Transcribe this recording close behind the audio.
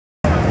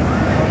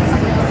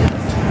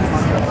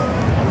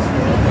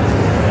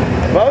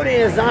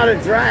Voting is not a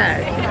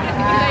drag.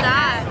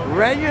 Not.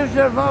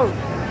 Register to vote.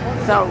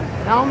 So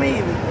tell me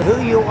who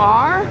you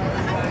are.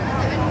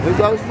 Who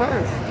goes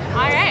first?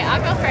 All right, I'll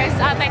go first.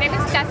 My name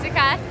is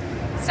Jessica.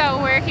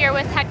 So we're here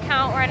with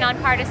Headcount. We're a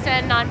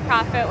nonpartisan,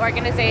 nonprofit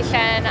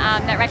organization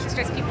that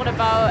registers people to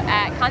vote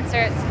at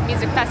concerts,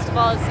 music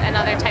festivals, and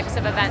other types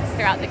of events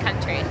throughout the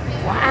country.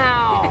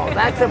 Wow,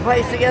 that's a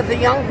place to get the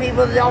young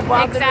people that don't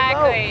bother to vote.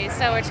 Exactly.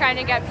 So we're trying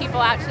to get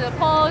people out to the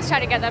polls, try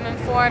to get them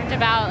informed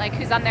about like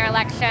who's on their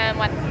election,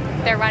 what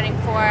they're running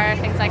for,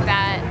 things like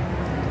that.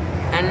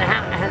 And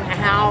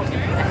how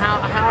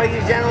are you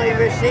generally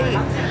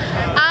received?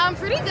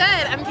 Pretty good.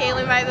 I'm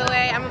Kaylin, by the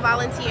way. I'm a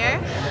volunteer.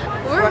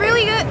 We're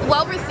really good,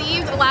 well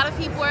received. A lot of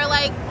people are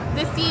like,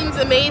 this seems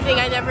amazing.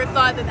 I never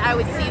thought that I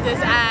would see this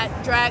at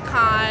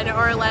DragCon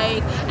or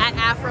like at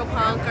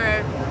Afropunk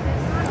or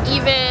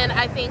even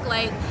I think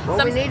like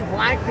well, we need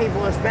black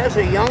people,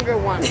 especially younger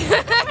ones.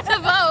 to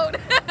vote.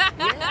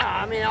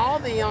 Yeah, I mean all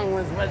the young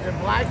ones, but the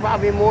black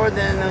probably more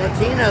than the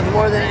Latinos,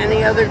 more than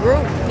any other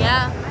group.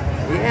 Yeah.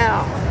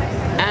 Yeah.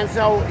 And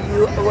so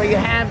you can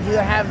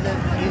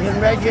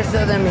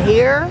register them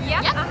here?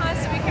 Yeah,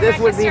 so we can this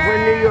register. Would be for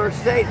New York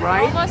State,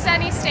 right? Almost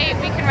any state.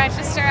 We can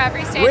register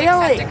every state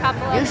really? except a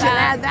couple of them. You should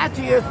add that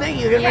to your thing.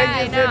 You can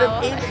register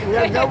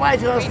them.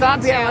 Nobody's going to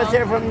stop you unless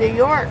they're from New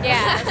York.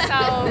 Yeah,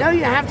 so... No,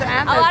 you have to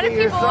add that a lot to of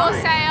your people will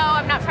say, oh,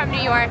 I'm not from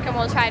New York, and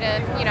we'll try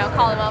to,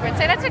 call them over and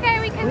say, that's okay,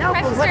 we can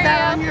register put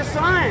that you. on your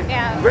sign.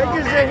 Yeah.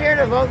 Register here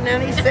to vote in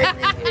any state.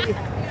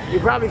 You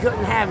probably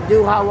couldn't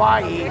do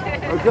Hawaii,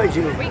 or could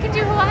you? We could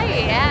do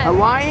Hawaii, yeah.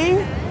 Hawaii?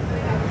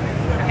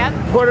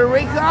 Yep. Puerto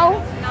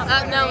Rico?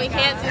 No, we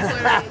can't do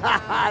Puerto Rico.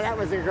 That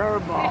was a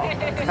curveball.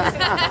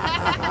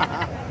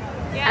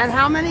 Yes. And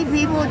how many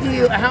people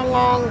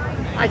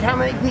how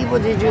many people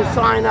did you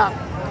sign up?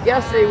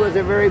 Yesterday was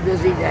a very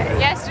busy day.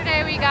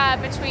 Yesterday we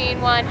got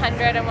between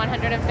 100 and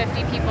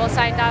 150 people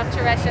signed up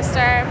to register.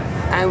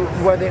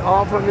 And were they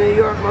all from New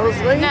York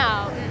mostly?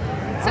 No.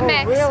 It's a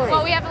mix. Really?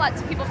 Well, we have lots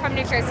of people from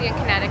New Jersey and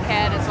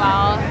Connecticut as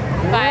well,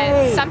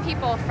 but some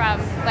people from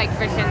like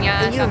Virginia.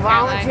 And you South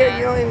volunteer? Carolina.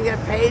 You don't even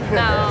get paid for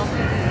No.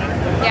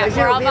 this. Yeah,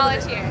 we're all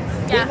volunteers.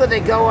 People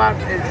that go out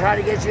and try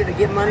to get you to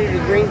give money to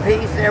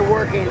Greenpeace,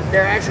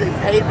 they're actually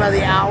paid by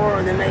the hour,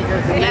 or they make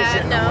a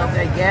commission on what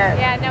they get.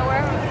 Yeah, no,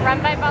 we're run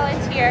by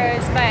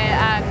volunteers, but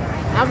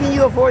how can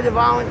you afford to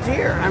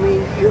volunteer? I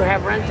mean, you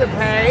have rent to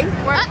pay.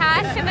 We're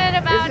passionate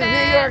about This is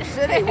New York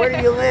City. Where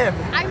do you live?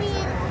 I mean,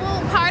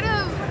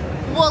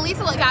 at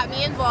least what got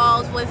me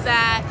involved was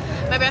that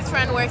my best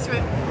friend works for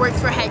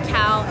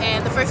Headcount,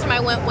 and the first time I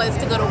went was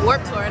to go to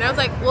Warped Tour, and I was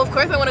like, well, of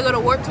course I want to go to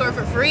Warped Tour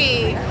for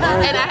free,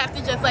 and I have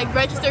to just like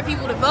register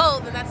people to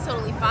vote, then that's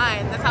totally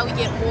fine. That's how we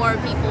get more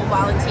people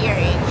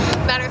volunteering.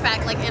 As a matter of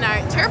fact, like in our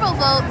Turbo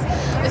Votes,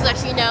 which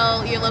lets you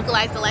know your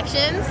localized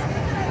elections,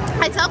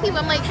 I tell people,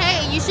 I'm like,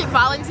 hey, you should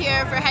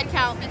volunteer for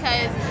Headcount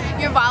because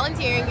you're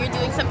volunteering, you're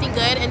doing something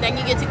good, and then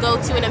you get to go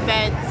to an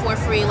event for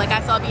free. Like I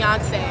saw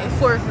Beyonce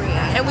for free,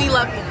 and we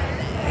love Beyonce.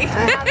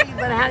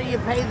 But how do you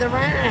pay the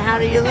rent? And how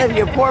do you live?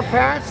 Your poor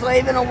parents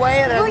slaving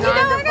away at a 9 to 5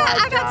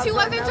 I got 2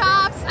 other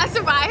jobs. I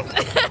survived.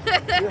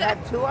 You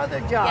have 2 other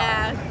jobs?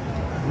 Yeah.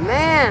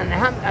 Man,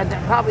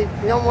 probably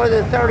no more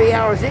than 30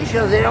 hours each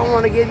because they don't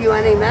want to give you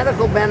any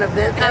medical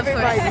benefits.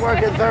 Everybody's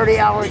working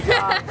 30-hour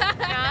jobs. No,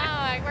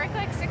 I work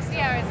like 60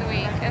 hours a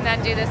week and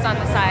then do this on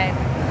the side.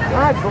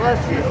 God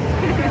bless you.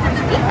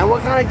 And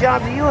what kind of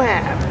job do you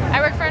have? I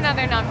work for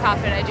another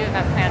nonprofit. I do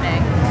event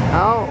planning.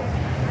 Oh.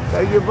 So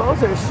you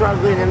both are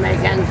struggling to make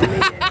ends meet.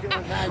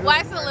 Well,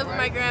 I still live with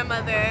my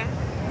grandmother.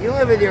 You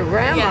live with your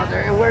grandmother,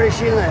 and where does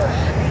she live?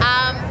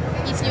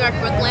 East New York,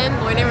 Brooklyn,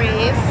 born and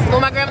raised. Well,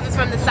 my grandmother's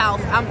from the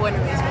South. I'm born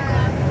and raised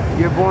Brooklyn.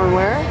 You're born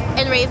where?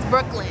 And raised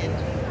Brooklyn.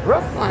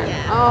 Brooklyn?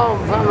 Yeah. Oh,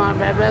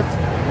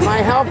 my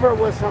helper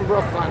was from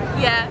Brooklyn.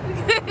 Yeah.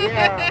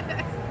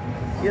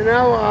 Yeah. You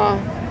know,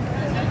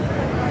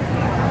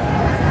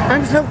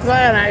 I'm so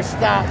glad I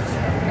stopped.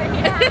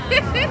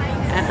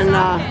 And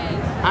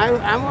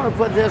I'm going to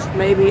put this, I'm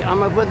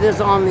going to put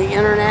this on the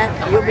internet.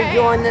 You'll be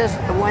doing this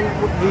when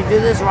you do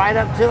this right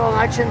up to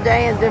Election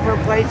Day in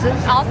different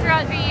places? All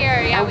throughout the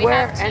year, yeah. And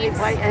where, any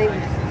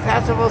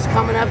festivals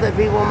coming up that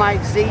people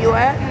might see you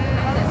at?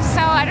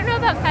 So I don't know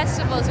about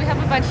festivals. We have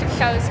a bunch of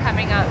shows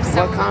coming up.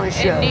 So what kind of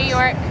shows? In New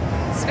York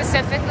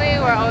specifically,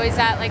 we're always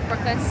at like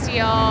Brooklyn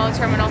Steel,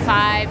 Terminal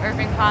 5,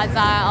 Irving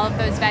Plaza, all of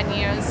those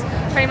venues.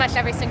 Pretty much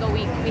every single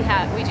week we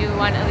do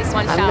at least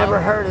one show. I've never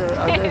heard of those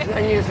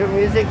venues for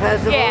music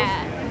festivals.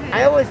 Yeah.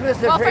 I always miss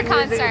the free music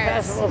concerts.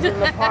 festivals in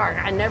the park.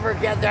 I never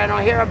get there. I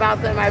don't hear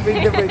about them. I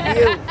read the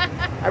review.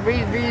 I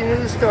read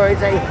news stories.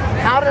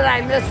 How did I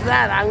miss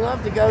that? I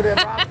love to go to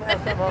rock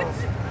festivals.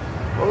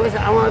 Well, listen,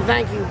 I want to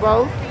thank you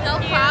both. No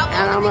problem.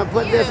 And I'm going to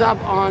put this up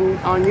on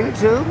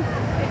YouTube.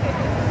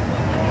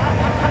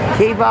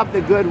 Keep up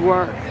the good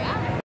work.